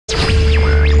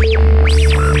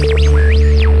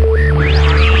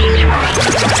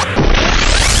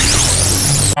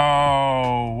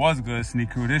good, Sneak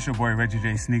Crew? This your boy Reggie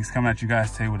J Sneaks coming at you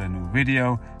guys today with a new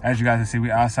video. As you guys can see, we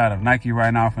outside of Nike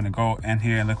right now. I'm gonna go in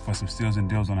here and look for some steals and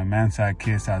deals on the men's side,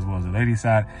 kids side, as well as the ladies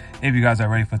side. If you guys are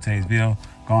ready for today's video,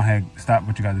 go ahead, stop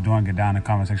what you guys are doing, get down in the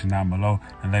comment section down below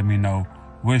and let me know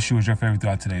which shoe is your favorite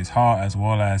throughout today's haul, as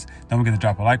well as don't forget to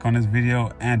drop a like on this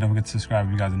video and don't forget to subscribe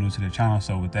if you guys are new to the channel.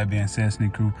 So with that being said,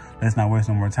 Sneak Crew, let's not waste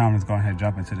no more time. Let's go ahead and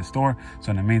jump into the store.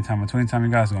 So in the meantime, between time, you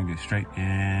guys are gonna get straight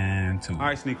into it. All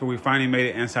right, Sneak Crew, we finally made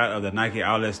it inside of the Nike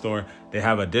outlet store. They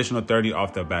have additional 30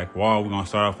 off the back wall. We're gonna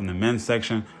start off in the men's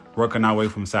section, working our way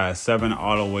from size 7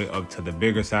 all the way up to the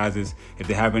bigger sizes. If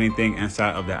they have anything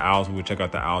inside of the owls, we'll check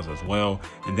out the owls as well.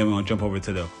 And then we're gonna jump over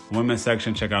to the women's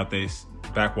section, check out this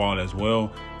back wall as well.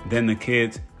 Then the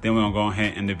kids, then we're gonna go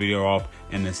ahead and end the video off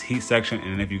in this heat section.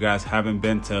 And if you guys haven't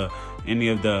been to any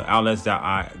of the outlets that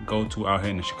I go to out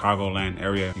here in the Chicagoland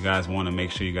area, you guys want to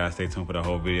make sure you guys stay tuned for the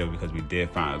whole video, because we did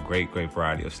find a great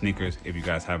variety of sneakers. If you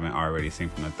guys haven't already seen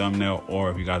from the thumbnail, or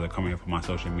if you guys are coming here from my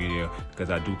social media,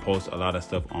 because I do post a lot of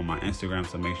stuff on my Instagram,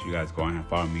 so make sure you guys go ahead and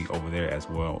follow me over there as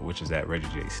well, which is at Reggie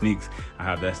J Sneaks. I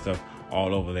have that stuff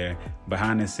all over there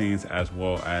behind the scenes, as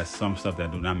well as some stuff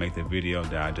that do not make the video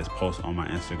that I just post on my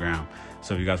Instagram.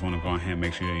 So if you guys want to go ahead and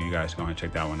make sure you guys go ahead and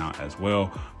check that one out as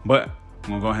well. But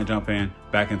I'm gonna go ahead and jump in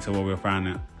back into what we're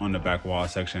finding on the back wall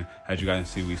section. As you guys can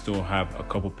see, we still have a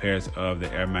couple pairs of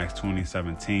the Air Max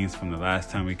 2017s from the last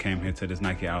time we came here to this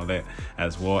Nike outlet,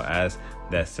 as well as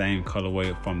that same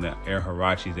colorway from the Air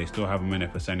Hirachis. They still have them in there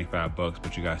for 75 bucks,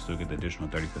 but you guys still get the additional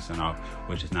 30% off,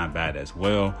 which is not bad as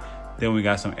well. Then we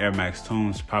got some Air Max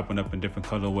Tunes popping up in different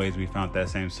colorways. We found that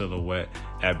same silhouette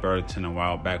at Burlington a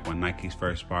while back when Nikes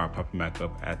first started popping back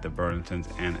up at the Burlingtons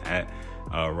and at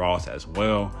Ross as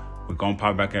well. We're gonna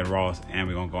pop back at Ross, and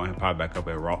we're gonna go ahead and pop back up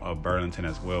at Burlington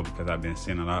as well, because I've been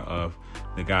seeing a lot of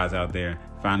the guys out there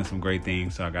finding some great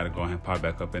things. So I gotta go ahead and pop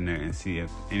back up in there and see if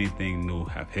anything new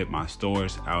have hit my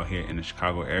stores out here in the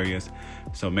Chicago areas.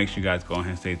 So make sure you guys go ahead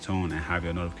and stay tuned and have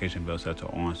your notification bell set to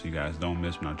on, so you guys don't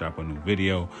miss when I drop a new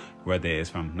video, whether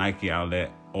it's from Nike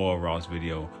outlet or Ross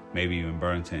video, maybe even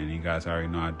Burlington. And you guys already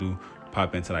know I do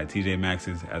pop into like TJ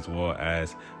Maxx's as well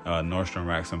as Nordstrom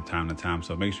Rack from time to time.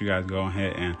 So make sure you guys go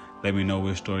ahead and let me know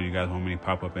which store you guys want me to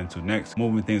pop up into next.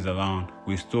 Moving things along,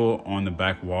 we still on the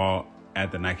back wall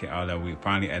at the Nike outlet. We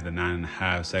finally at the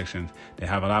 9.5 sections. They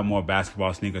have a lot more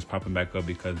basketball sneakers popping back up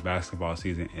because basketball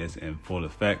season is in full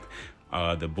effect.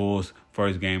 The Bulls'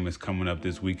 first game is coming up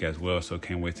this week as well, so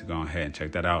can't wait to go ahead and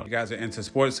check that out. If you guys are into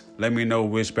sports, let me know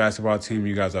which basketball team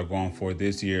you guys are going for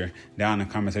this year down in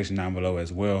the comment section down below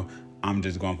as well. I'm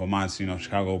just going for mine,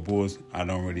 Chicago Bulls. I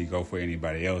don't really go for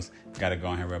anybody else. Got to go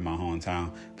ahead and rep my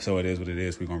hometown. So it is what it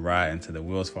is. We're going to ride until the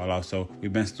wheels fall off. So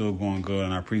we've been still going good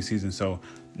in our preseason. So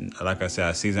like I said,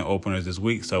 our season openers this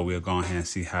week. So we'll go ahead and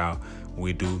see how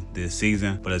we do this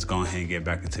season. But let's go ahead and get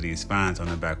back into these finds on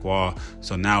the back wall.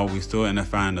 So now we still in the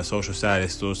find. The social side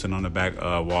is still sitting on the back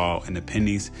wall in the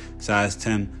pennies. Size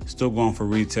 10, still going for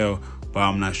retail. But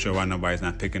I'm not sure why nobody's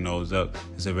not picking those up.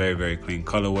 It's a very, very clean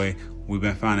colorway. We've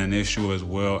been finding this shoe as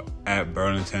well at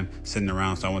Burlington sitting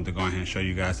around, so I want to go ahead and show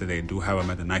you guys that they do have them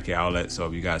at the Nike outlet. So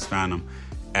if you guys find them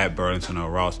at Burlington or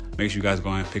Ross, make sure you guys go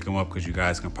ahead and pick them up, because you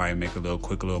guys can probably make a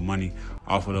quick little money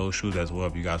off of those shoes as well.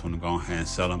 If you guys want to go ahead and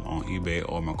sell them on eBay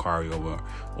or Mercari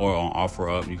or on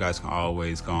OfferUp, you guys can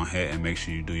always go ahead and make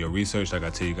sure you do your research, like I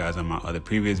tell you guys on my other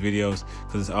previous videos,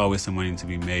 because there's always some money to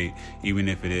be made, even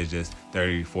if it is just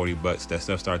 30, 40 bucks. That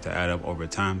stuff starts to add up over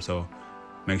time. So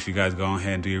make sure you guys go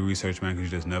ahead and do your research, man,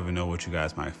 because you just never know what you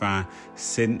guys might find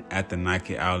sitting at the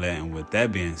Nike outlet. And with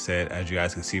that being said, as you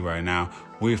guys can see right now,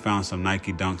 we found some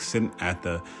Nike Dunks sitting at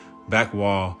the back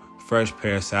wall. Fresh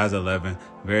pair, size 11,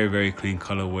 very, very clean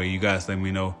colorway. You guys let me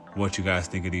know what you guys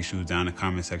think of these shoes down in the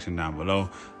comment section down below.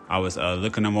 I was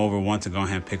looking them over, want to go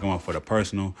ahead and pick them up for the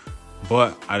personal,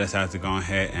 but I decided to go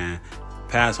ahead and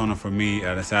pass on them. For me,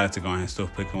 I decided to go ahead and still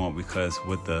pick them up, because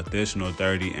with the additional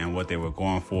 30 and what they were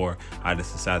going for, I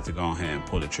just decided to go ahead and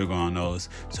pull the trigger on those.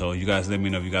 So you guys let me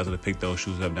know if you guys would have picked those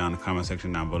shoes up down in the comment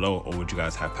section down below, or would you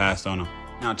guys have passed on them.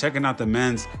 Now, checking out the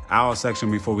men's owl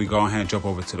section before we go ahead and jump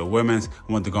over to the women's,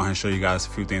 I want to go ahead and show you guys a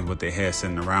few things with their hair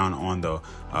sitting around on the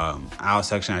owl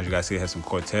section. As you guys see, it has some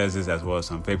Cortezes as well as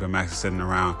some Vapor Maxes sitting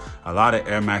around. A lot of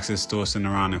Air Maxes still sitting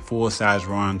around in full size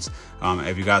runs.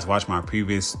 If you guys watch my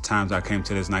previous times I came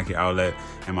to this Nike outlet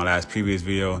in my last previous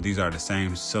video, these are the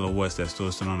same silhouettes that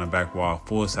still sitting on the back wall,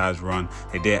 full size run.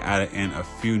 They did add in a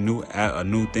few new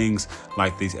things,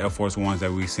 like these Air Force Ones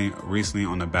that we've seen recently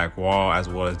on the back wall, as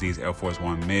well as these Air Force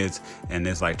One mids and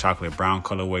this like chocolate brown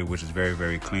colorway, which is very,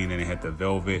 very clean. And they had the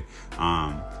velvet,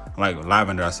 like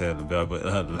lavender, I said the velvet,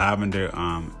 lavender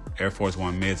Air Force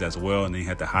One mids as well. And then you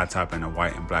had the hot top in the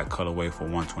white and black colorway for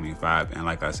 $125. And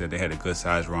like I said, they had a good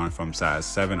size run from size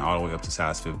 7 all the way up to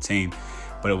size 15.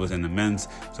 But it was in the men's.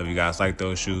 So if you guys like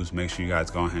those shoes, make sure you guys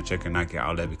go ahead and check your Nike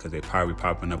outlet, because they probably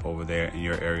popping up over there in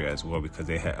your area as well, because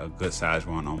they had a good size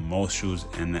run on most shoes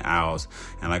in the aisles.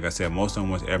 And like I said, most of them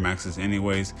was Air Maxes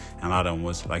anyways, and a lot of them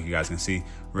was, like you guys can see,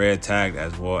 red tagged,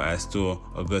 as well as still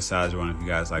a good size run if you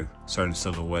guys like certain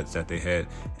silhouettes that they had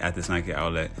at this Nike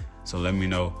outlet. So let me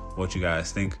know what you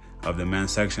guys think of the men's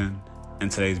section in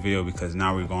today's video, because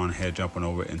now we're going ahead jumping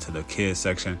over into the kids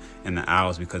section in the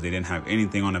aisles, because they didn't have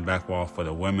anything on the back wall for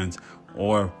the women's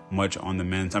or much on the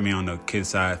men's, on the kids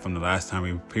side from the last time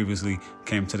we previously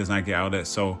came to this Nike outlet.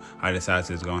 So I decided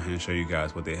to just go ahead and show you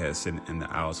guys what they had sitting in the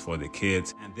aisles for the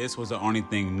kids. And this was the only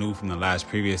thing new from the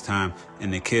previous time in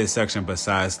the kids section,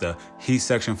 besides the heat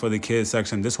section for the kids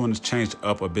section. This one's changed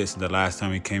up a bit since the last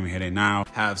time we came in here. They now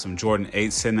have some Jordan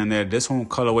 8 sitting in there. This one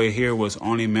colorway here was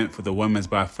only meant for the women's,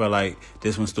 but I feel like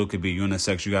this one still could be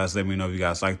unisex. You guys let me know if you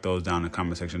guys like those down in the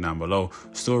comment section down below.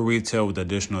 Still retail with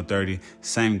additional 30.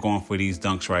 Same going for these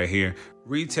dunks right here.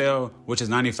 Retail, which is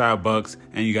 $95,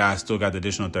 and you guys still got the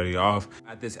additional 30 off.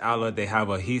 At this outlet, they have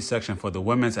a heat section for the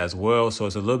women's as well, so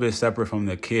it's a little bit separate from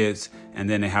the kids. And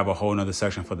then they have a whole nother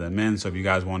section for the men. So if you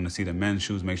guys want to see the men's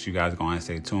shoes, make sure you guys go ahead and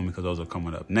stay tuned, because those are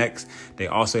coming up next. They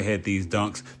also had these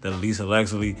dunks, the Lisa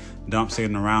Leslie dump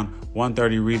sitting around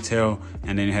 $130 retail,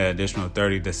 and then you had additional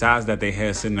 30. The size that they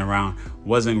had sitting around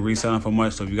wasn't reselling for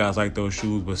much, so if you guys like those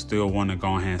shoes but still want to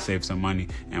go ahead and save some money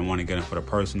and want to get them for the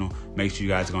personal, make sure you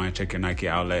guys go ahead and check your Nike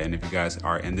outlet. And if you guys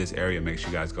are in this area, make sure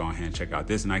you guys go ahead and check out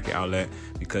this Nike outlet,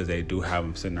 because they do have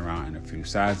them sitting around in a few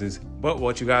sizes. But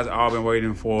what you guys all been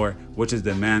waiting for, which is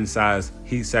the men's size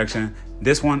heat section,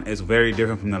 this one is very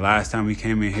different from the last time we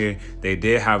came in here. They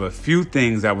did have a few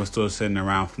things that were still sitting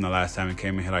around from the last time we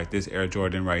came in here, like this Air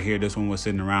Jordan right here. This one was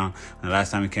sitting around the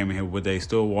last time we came in here, but they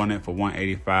still wanted for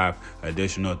 $185,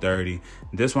 additional 30.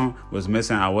 This one was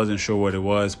missing. I wasn't sure what it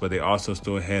was, but they also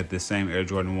still had the same Air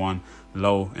Jordan 1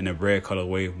 low in the red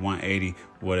colorway, $180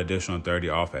 with additional 30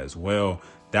 off as well.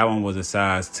 That one was a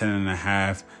size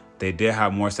 10.5. They did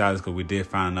have more sizes, because we did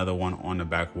find another one on the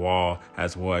back wall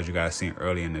as well, as you guys seen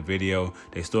early in the video.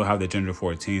 They still have the Ginger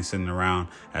 14 sitting around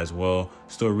as well.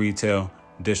 Still retail,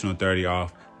 additional 30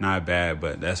 off. Not bad,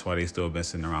 but that's why they still been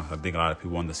sitting around. I think a lot of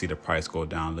people wanted to see the price go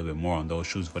down a little bit more on those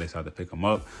shoes before they started to pick them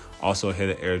up. Also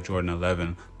hit an Air Jordan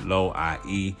 11 low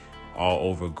IE, all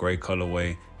over gray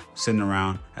colorway, sitting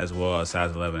around as well, a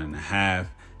size 11.5.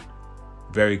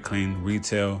 Very clean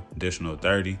retail, additional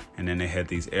 30. And then they had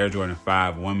these Air Jordan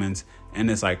 5 women's in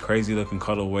this like crazy looking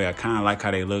colorway. I kind of like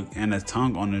how they look, and the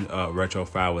tongue on the Retro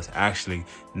 5 was actually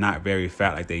not very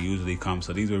fat like they usually come.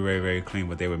 So these were very, very clean,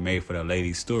 but they were made for the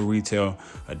ladies. Still retail,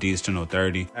 additional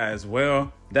 30 as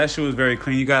well. That shoe is very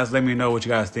clean. You guys let me know what you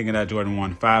guys think of that Jordan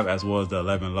 1 5, as well as the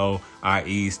 11 low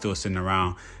IE still sitting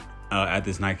around at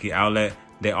this Nike outlet.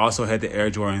 They also had the Air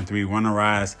Jordan 3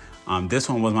 Runnerized. This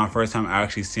one was my first time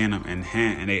actually seeing them in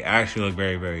hand, and they actually look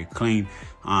very, very clean.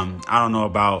 I don't know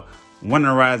about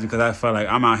winterized, because I felt like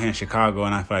I'm out here in Chicago,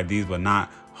 and I feel like these would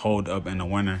not hold up in the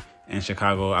winter. In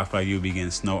Chicago, I feel like you'll be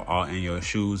getting snow all in your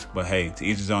shoes. But hey, to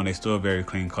each his own. They still a very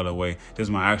clean colorway. This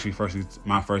is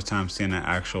my first time seeing the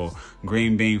actual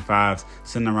green bean 5s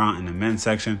sitting around in the men's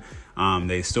section.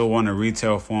 They still want a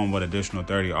retail form with additional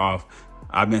 30 off.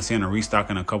 I've been seeing a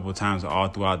restocking a couple of times all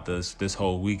throughout this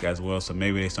whole week as well. So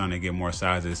maybe they're starting to get more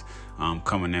sizes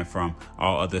coming in from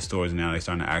all other stores now. They're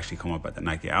starting to actually come up at the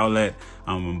Nike outlet.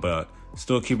 But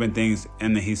still keeping things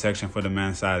in the heat section for the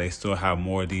men's side. They still have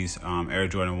more of these Air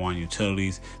Jordan 1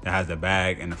 utilities that has the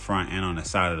bag in the front and on the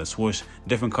side of the swoosh.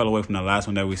 Different colorway from the last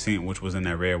one that we seen, which was in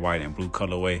that red, white, and blue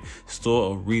colorway.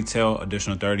 Still a retail,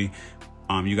 additional 30.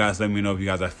 You guys let me know if you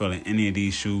guys are feeling any of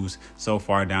these shoes so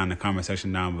far down in the comment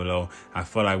section down below. I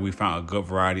feel like we found a good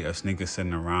variety of sneakers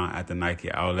sitting around at the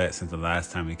Nike outlet since the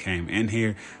last time we came in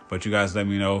here. But you guys let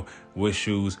me know which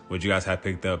shoes would you guys have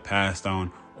picked up, passed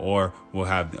on, or we'll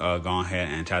have gone ahead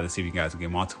and try to see if you guys can get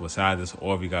multiple sizes,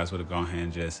 or if you guys would have gone ahead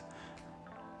and just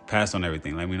passed on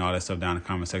everything. Let me know all that stuff down in the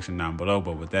comment section down below.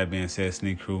 But with that being said,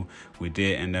 Sneak Crew, we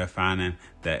did end up finding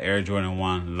that Air Jordan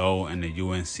 1 low in the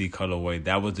UNC colorway.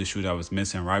 That was the shoe that was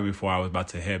missing right before I was about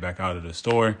to head back out of the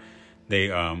store. They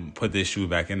put this shoe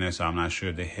back in there, so I'm not sure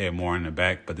if they had more in the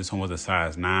back. But this one was a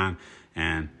size 9,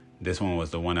 and this one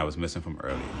was the one that was missing from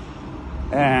earlier.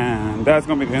 And that's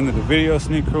gonna be the end of the video,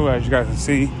 Sneak Crew. As you guys can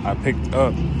see, I picked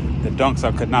up the dunks.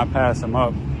 I could not pass them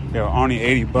up. They were only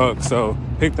 $80, so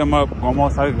picked them up. I'm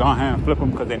most likely go ahead and flip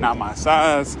them because they're not my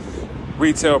size.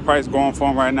 retail price going for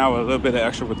them right now with a little bit of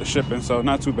extra with the shipping. So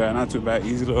not too bad, not too bad.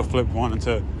 Easy little flip going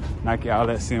into Nike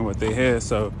outlet, seeing what they had.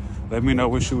 So let me know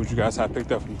which shoes you guys have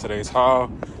picked up from today's haul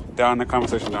down in the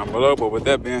comment section down below. But with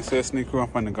that being said, Sneak Crew,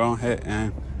 I'm going to go ahead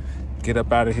and get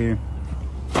up out of here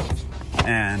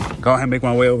and go ahead and make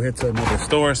my way over here to another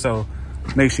store. So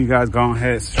make sure you guys go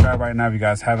ahead, subscribe right now if you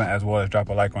guys haven't, as well as drop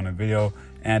a like on the video.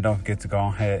 And don't forget to go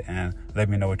ahead and let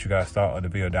me know what you guys thought of the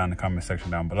video down in the comment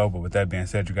section down below. But with that being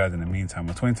said, you guys, in the meantime,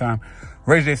 between time,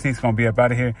 Reggie J Sneaks gonna be up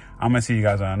out of here. I'm gonna see you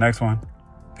guys on the next one.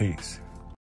 Peace.